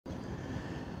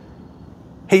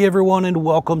Hey everyone, and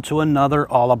welcome to another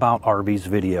All About RVs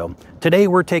video. Today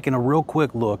we're taking a real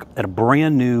quick look at a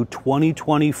brand new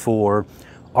 2024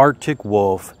 Arctic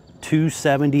Wolf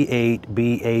 278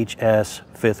 BHS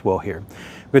fifth wheel here.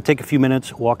 We're going to take a few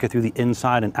minutes, walk you through the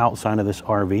inside and outside of this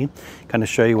RV, kind of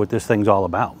show you what this thing's all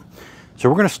about. So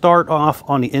we're going to start off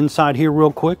on the inside here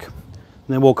real quick, and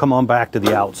then we'll come on back to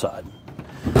the outside.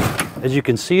 As you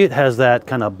can see, it has that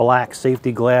kind of black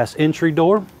safety glass entry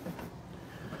door.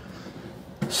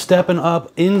 Stepping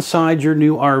up inside your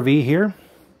new RV here,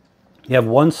 you have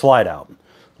one slide out.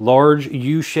 Large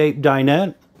U-shaped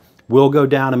dinette will go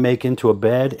down and make into a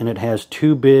bed, and it has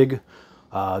two big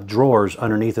drawers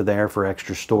underneath of there for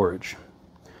extra storage.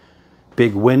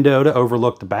 Big window to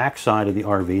overlook the back side of the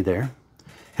RV there.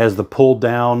 Has the pulled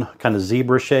down kind of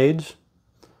zebra shades.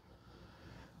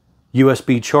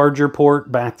 USB charger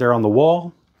port back there on the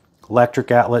wall. Electric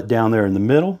outlet down there in the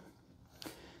middle.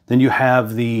 Then you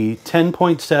have the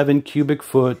 10.7 cubic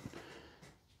foot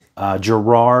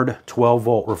Girard 12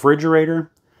 volt refrigerator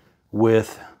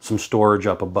with some storage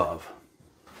up above.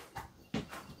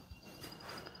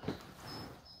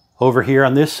 Over here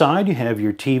on this side, you have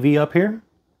your TV up here.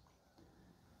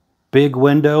 Big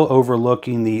window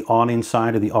overlooking the awning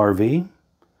side of the RV.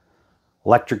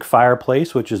 Electric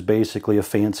fireplace, which is basically a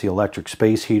fancy electric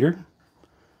space heater.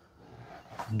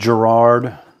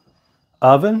 Girard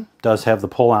oven does have the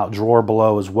pull-out drawer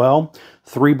below as well.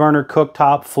 3-burner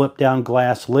cooktop, flip-down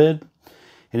glass lid.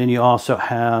 And then you also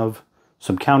have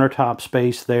some countertop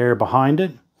space there behind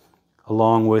it,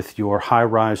 along with your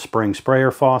high-rise spring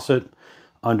sprayer faucet,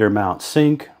 under-mount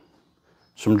sink,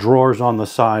 some drawers on the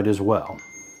side as well.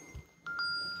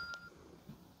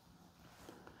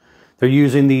 They're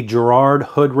using the Girard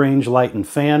hood range light and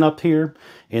fan up here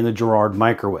and the Girard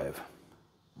microwave.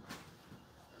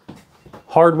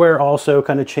 Hardware also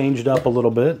kind of changed up a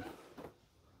little bit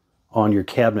on your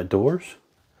cabinet doors.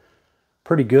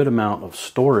 Pretty good amount of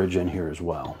storage in here as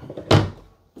well.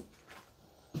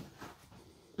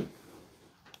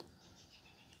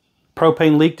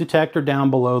 Propane leak detector down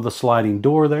below the sliding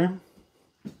door there.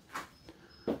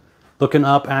 Looking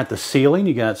up at the ceiling,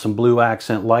 you got some blue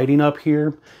accent lighting up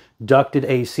here. Ducted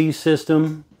AC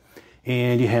system,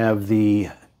 and you have the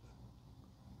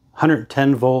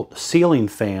 110 volt ceiling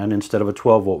fan instead of a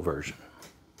 12 volt version.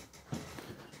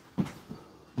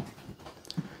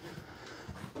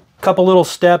 Couple little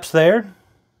steps there.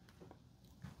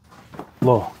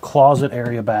 Little closet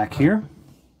area back here.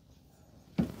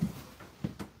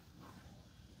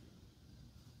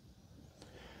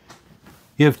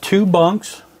 You have two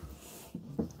bunks,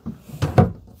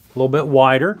 a little bit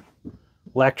wider.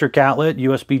 Electric outlet,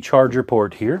 USB charger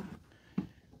port here.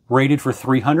 Rated for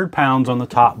 300 pounds on the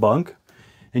top bunk.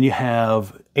 And you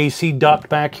have AC duct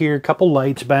back here, a couple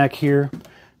lights back here,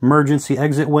 emergency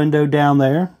exit window down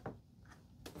there.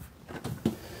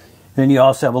 Then you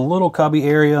also have a little cubby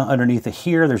area underneath of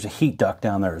here. There's a heat duct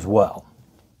down there as well.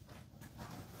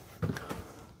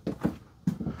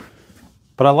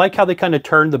 But I like how they kind of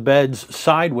turned the beds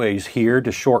sideways here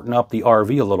to shorten up the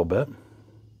RV a little bit.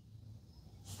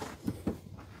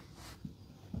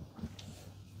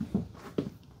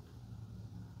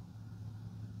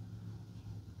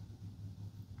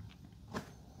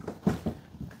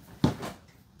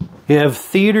 You have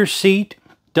theater seat,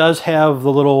 does have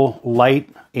the little light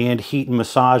and heat and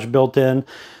massage built in.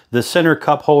 The center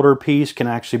cup holder piece can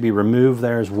actually be removed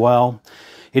there as well.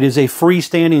 It is a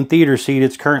freestanding theater seat.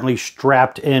 It's currently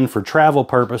strapped in for travel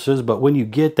purposes, but when you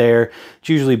get there, it's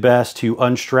usually best to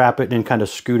unstrap it and kind of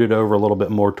scoot it over a little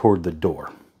bit more toward the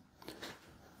door.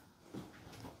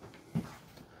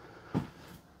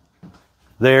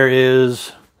 There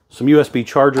is some USB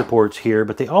charger ports here,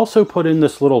 but they also put in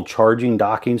this little charging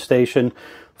docking station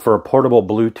for a portable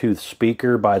Bluetooth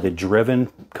speaker by the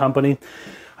Driven company.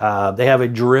 They have a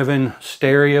Driven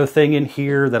stereo thing in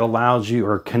here that allows you,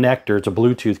 or connector, it's a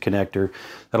Bluetooth connector,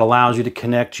 that allows you to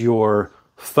connect your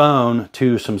phone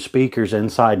to some speakers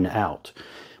inside and out.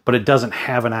 But it doesn't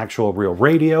have an actual real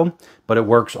radio, but it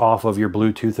works off of your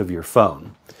Bluetooth of your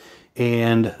phone.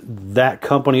 And that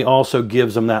company also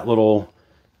gives them that little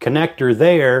connector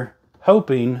there,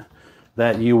 hoping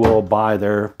that you will buy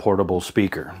their portable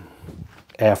speaker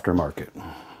aftermarket.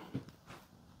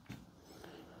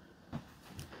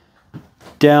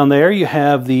 Down there you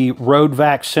have the road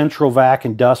vac, central vac,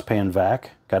 and dustpan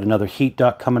vac. Got another heat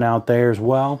duct coming out there as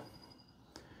well.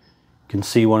 You can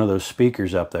see one of those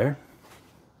speakers up there.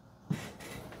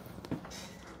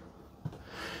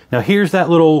 Now here's that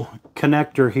little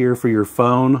connector here for your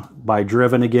phone by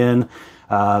Driven again.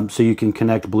 So you can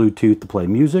connect Bluetooth to play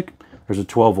music. There's a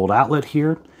 12 volt outlet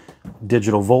here.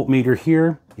 Digital voltmeter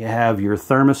here. You have your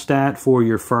thermostat for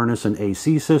your furnace and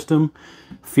AC system.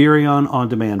 Furrion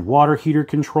on-demand water heater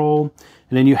control.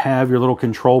 And then you have your little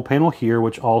control panel here,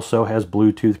 which also has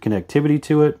Bluetooth connectivity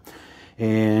to it.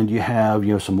 And you have,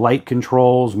 some light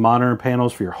controls, monitor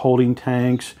panels for your holding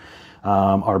tanks.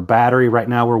 Our battery, right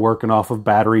now we're working off of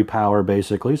battery power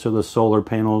basically. So the solar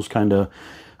panels kind of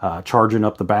charging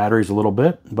up the batteries a little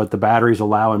bit, but the battery's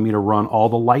allowing me to run all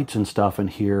the lights and stuff in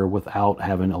here without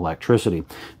having electricity.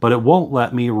 But it won't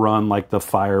let me run like the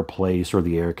fireplace or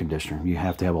the air conditioner. You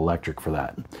have to have electric for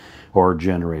that, or a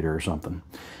generator or something.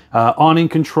 Awning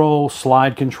control,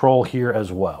 slide control here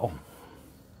as well.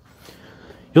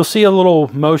 You'll see a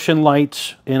little motion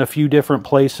lights in a few different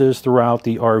places throughout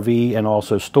the RV and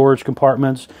also storage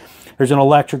compartments. There's an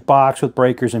electric box with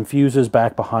breakers and fuses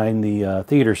back behind the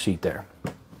theater seat there.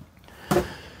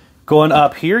 Going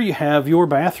up here, you have your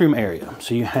bathroom area.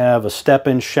 So you have a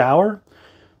step-in shower,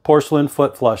 porcelain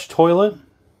foot flush toilet,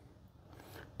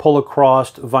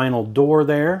 pull-across vinyl door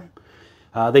there.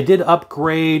 They did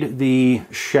upgrade the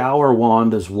shower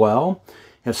wand as well.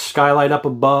 A skylight up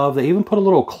above. They even put a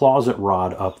little closet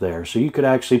rod up there. So you could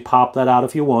actually pop that out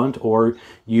if you want, or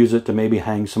use it to maybe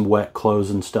hang some wet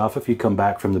clothes and stuff if you come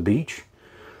back from the beach.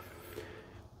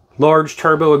 Large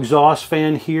turbo exhaust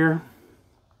fan here.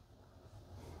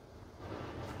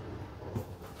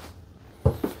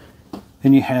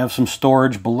 Then you have some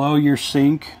storage below your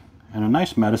sink and a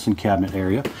nice medicine cabinet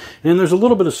area. And then there's a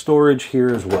little bit of storage here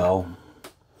as well.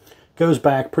 Goes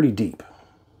back pretty deep.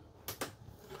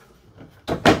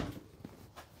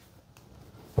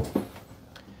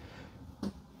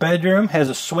 Bedroom has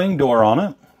a swing door on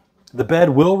it. The bed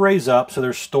will raise up, so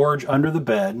there's storage under the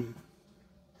bed.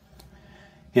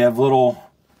 You have a little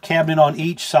cabinet on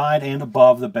each side and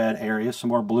above the bed area, some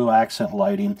more blue accent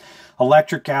lighting.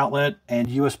 Electric outlet and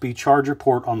USB charger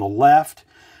port on the left.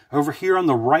 Over here on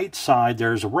the right side,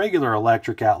 there's a regular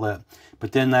electric outlet,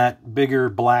 but then that bigger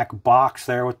black box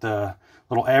there with the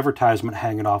little advertisement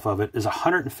hanging off of it is a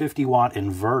 150 watt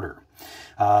inverter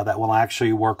that will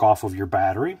actually work off of your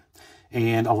battery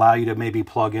and allow you to maybe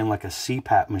plug in like a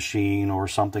CPAP machine or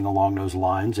something along those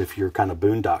lines if you're kind of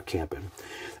boondock camping.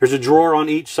 There's a drawer on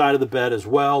each side of the bed as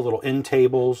well, little end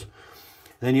tables.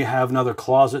 Then you have another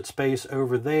closet space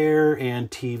over there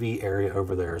and TV area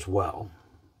over there as well.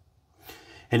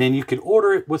 And then you can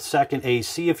order it with second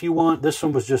AC if you want. This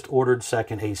one was just ordered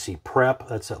second AC prep.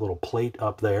 That's that little plate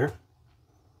up there.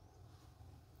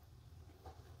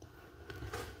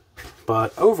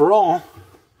 But overall,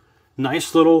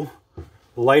 nice little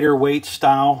lighter weight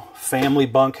style family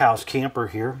bunkhouse camper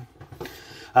here.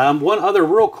 One other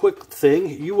real quick thing,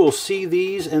 you will see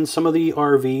these in some of the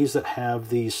RVs that have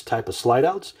these type of slide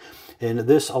outs, and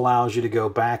this allows you to go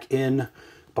back in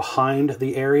behind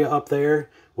the area up there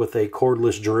with a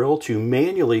cordless drill to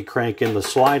manually crank in the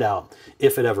slide out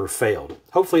if it ever failed.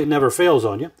 Hopefully it never fails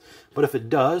on you, but if it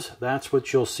does, that's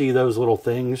what you'll see, those little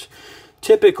things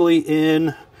typically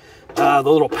in the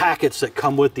little packets that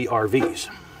come with the RVs.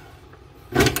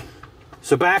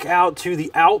 So back out to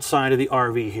the outside of the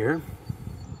RV here.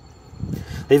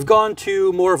 They've gone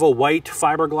to more of a white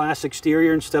fiberglass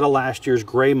exterior instead of last year's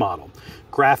gray model.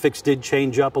 Graphics did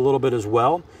change up a little bit as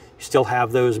well. You still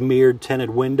have those mirrored tinted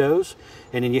windows,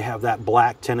 and then you have that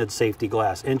black tinted safety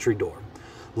glass entry door.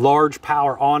 Large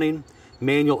power awning,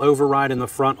 manual override in the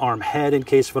front arm head in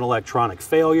case of an electronic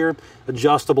failure,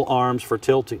 adjustable arms for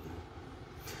tilting.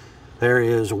 There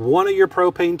is one of your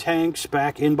propane tanks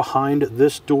back in behind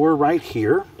this door right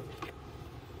here.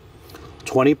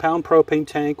 20-pound propane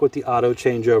tank with the auto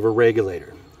changeover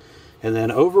regulator. And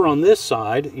then over on this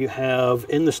side, you have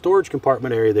in the storage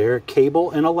compartment area there,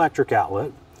 cable and electric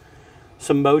outlet,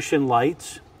 some motion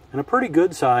lights, and a pretty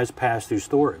good size pass-through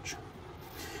storage.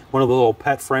 One of the little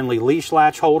pet-friendly leash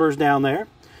latch holders down there.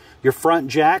 Your front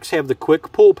jacks have the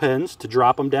quick pull pins to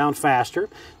drop them down faster.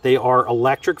 They are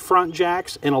electric front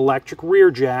jacks and electric rear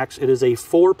jacks. It is a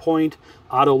 4-point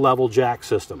auto level jack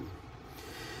system.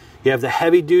 You have the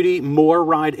heavy-duty More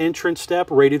Ride entrance step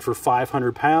rated for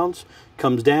 500 pounds.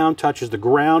 Comes down, touches the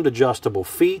ground, adjustable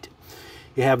feet.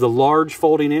 You have the large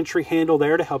folding entry handle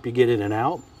there to help you get in and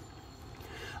out.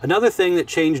 Another thing that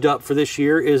changed up for this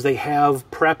year is they have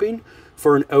prepping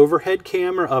for an overhead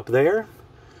camera up there.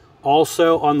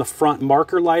 Also on the front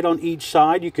marker light on each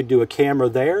side, you could do a camera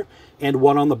there and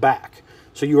one on the back.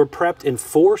 So you are prepped in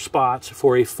 4 spots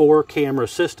for a 4-camera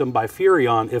system by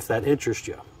Furrion if that interests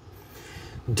you.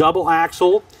 Double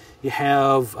axle, you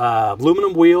have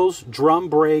aluminum wheels, drum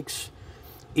brakes,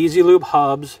 easy lube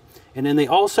hubs, and then they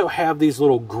also have these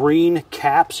little green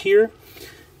caps here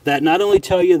that not only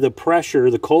tell you the pressure,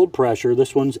 the cold pressure,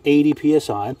 this one's 80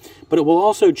 psi, but it will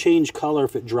also change color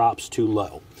if it drops too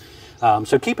low.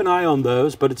 So keep an eye on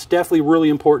those, but it's definitely really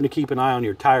important to keep an eye on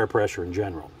your tire pressure in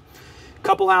general.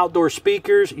 Couple outdoor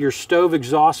speakers, your stove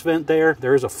exhaust vent there.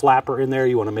 There is a flapper in there.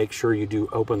 You want to make sure you do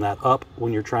open that up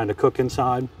when you're trying to cook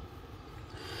inside.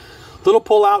 Little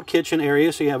pull-out kitchen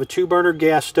area, so you have a 2-burner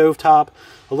gas stove top,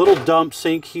 a little dump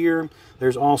sink here.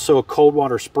 There's also a cold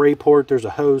water spray port. There's a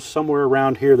hose somewhere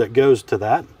around here that goes to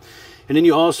that. And then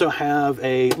you also have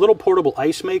a little portable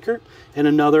ice maker and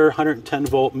another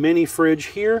 110-volt mini fridge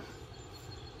here.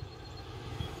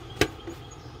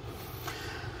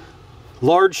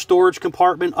 Large storage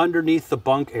compartment underneath the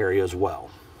bunk area as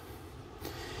well.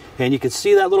 And you can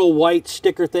see that little white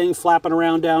sticker thing flapping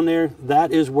around down there.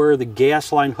 That is where the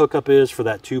gas line hookup is for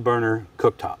that 2-burner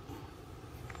cooktop.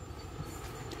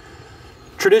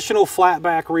 Traditional flat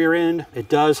back rear end. It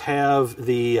does have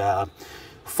the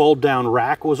fold down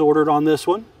rack was ordered on this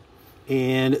one.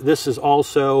 And this is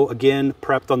also, again,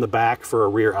 prepped on the back for a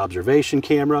rear observation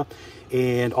camera.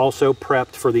 And also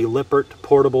prepped for the Lippert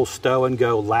portable stow and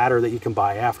go ladder that you can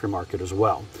buy aftermarket as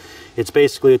well. It's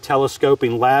basically a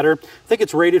telescoping ladder. I think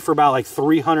it's rated for about like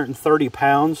 330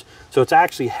 pounds. So it's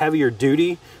actually heavier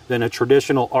duty than a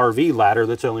traditional RV ladder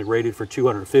that's only rated for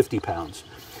 250 pounds.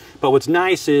 But what's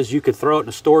nice is you could throw it in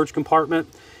a storage compartment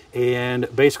and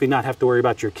basically not have to worry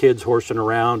about your kids horsing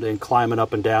around and climbing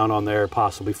up and down on there,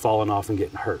 possibly falling off and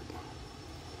getting hurt.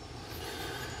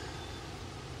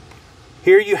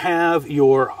 Here you have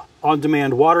your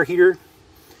on-demand water heater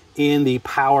in the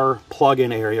power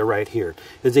plug-in area right here.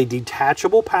 There's a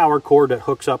detachable power cord that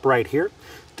hooks up right here.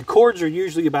 The cords are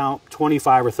usually about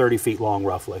 25 or 30 feet long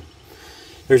roughly.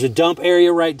 There's a dump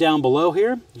area right down below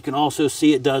here. You can also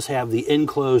see it does have the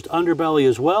enclosed underbelly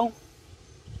as well.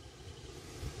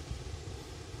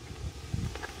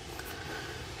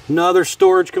 Another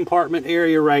storage compartment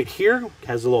area right here.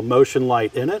 Has a little motion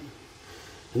light in it.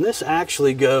 And this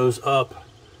actually goes up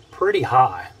pretty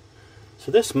high.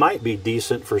 So this might be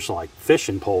decent for some like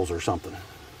fishing poles or something.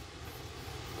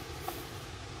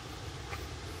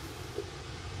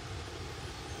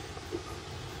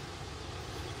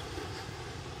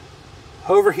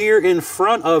 Over here in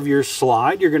front of your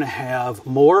slide, you're going to have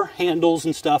more handles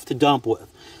and stuff to dump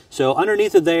with. So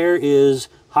underneath of there is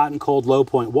hot and cold low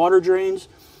point water drains.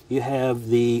 You have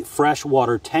the fresh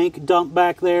water tank dump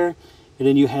back there. And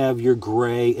then you have your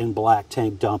gray and black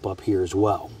tank dump up here as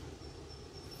well.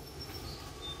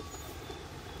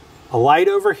 A light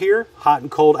over here, hot and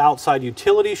cold outside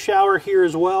utility shower here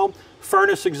as well.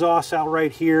 Furnace exhaust out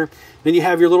right here. Then you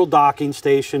have your little docking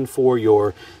station for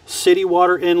your city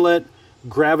water inlet,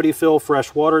 gravity fill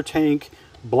fresh water tank,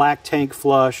 black tank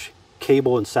flush,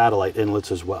 cable and satellite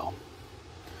inlets as well.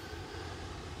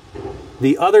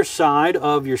 The other side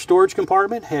of your storage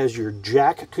compartment has your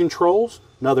jack controls,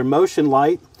 another motion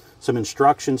light, some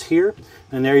instructions here,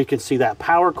 and there you can see that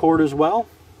power cord as well.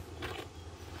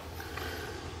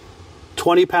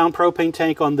 20-pound propane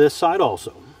tank on this side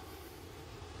also.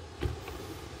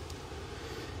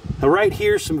 Now right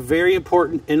here, some very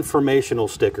important informational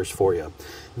stickers for you.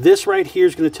 This right here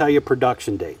is going to tell you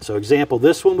production date. So example,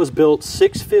 this one was built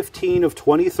 6/15 of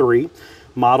 23,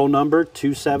 model number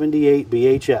 278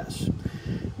 BHS.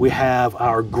 We have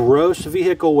our gross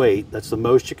vehicle weight, that's the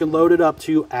most you can load it up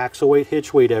to, axle weight,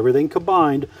 hitch weight, everything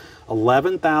combined,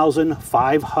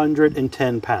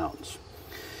 11,510 pounds.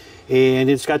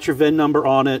 And it's got your VIN number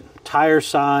on it, tire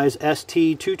size,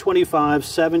 ST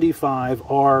 225/75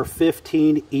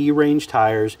 R15 E-range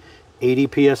tires, 80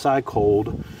 PSI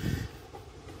cold.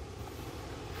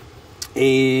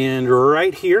 And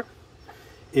right here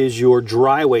is your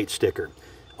dry weight sticker.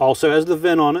 Also has the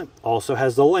VIN on it, also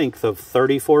has the length of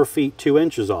 34 feet 2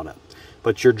 inches on it.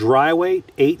 But your dry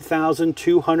weight,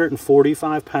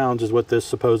 8,245 pounds is what this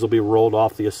supposedly rolled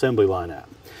off the assembly line at.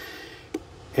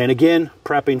 And again,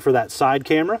 prepping for that side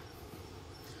camera.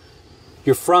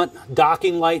 Your front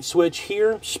docking light switch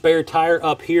here, spare tire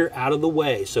up here out of the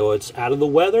way. So it's out of the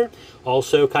weather,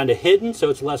 also kind of hidden,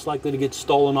 so it's less likely to get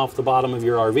stolen off the bottom of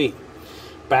your RV.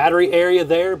 Battery area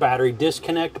there, battery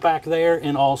disconnect back there,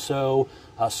 and also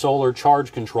a solar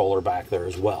charge controller back there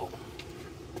as well.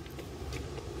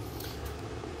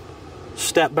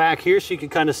 Step back here so you can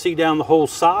kind of see down the whole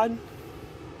side.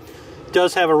 It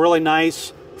does have a really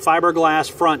nice fiberglass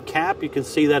front cap. You can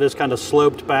see that is kind of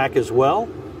sloped back as well.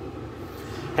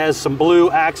 Has some blue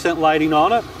accent lighting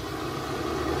on it.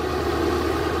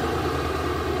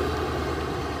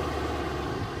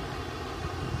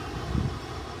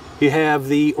 You have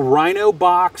the Rhino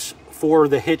box for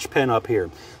the hitch pin up here.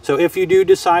 So if you do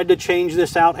decide to change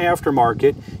this out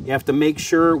aftermarket, you have to make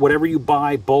sure whatever you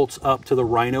buy bolts up to the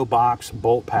Rhino box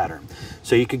bolt pattern.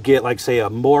 So you could get, like, say, a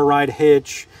MORryde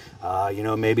hitch, you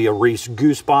know, maybe a Reese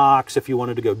goose box if you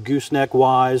wanted to go gooseneck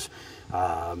wise,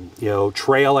 you know,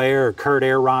 Trail Air or Kurt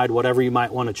Air Ride, whatever you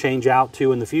might want to change out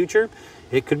to in the future.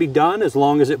 It could be done as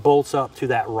long as it bolts up to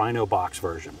that Rhino box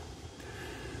version.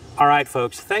 All right,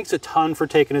 folks, thanks a ton for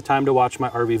taking the time to watch my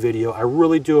RV video. I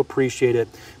really do appreciate it.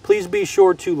 Please be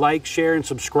sure to like, share, and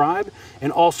subscribe.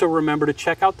 And also remember to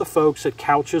check out the folks at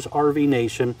Couch's RV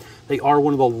Nation. They are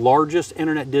one of the largest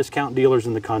internet discount dealers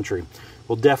in the country.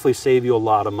 Will definitely save you a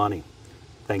lot of money.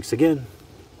 Thanks again.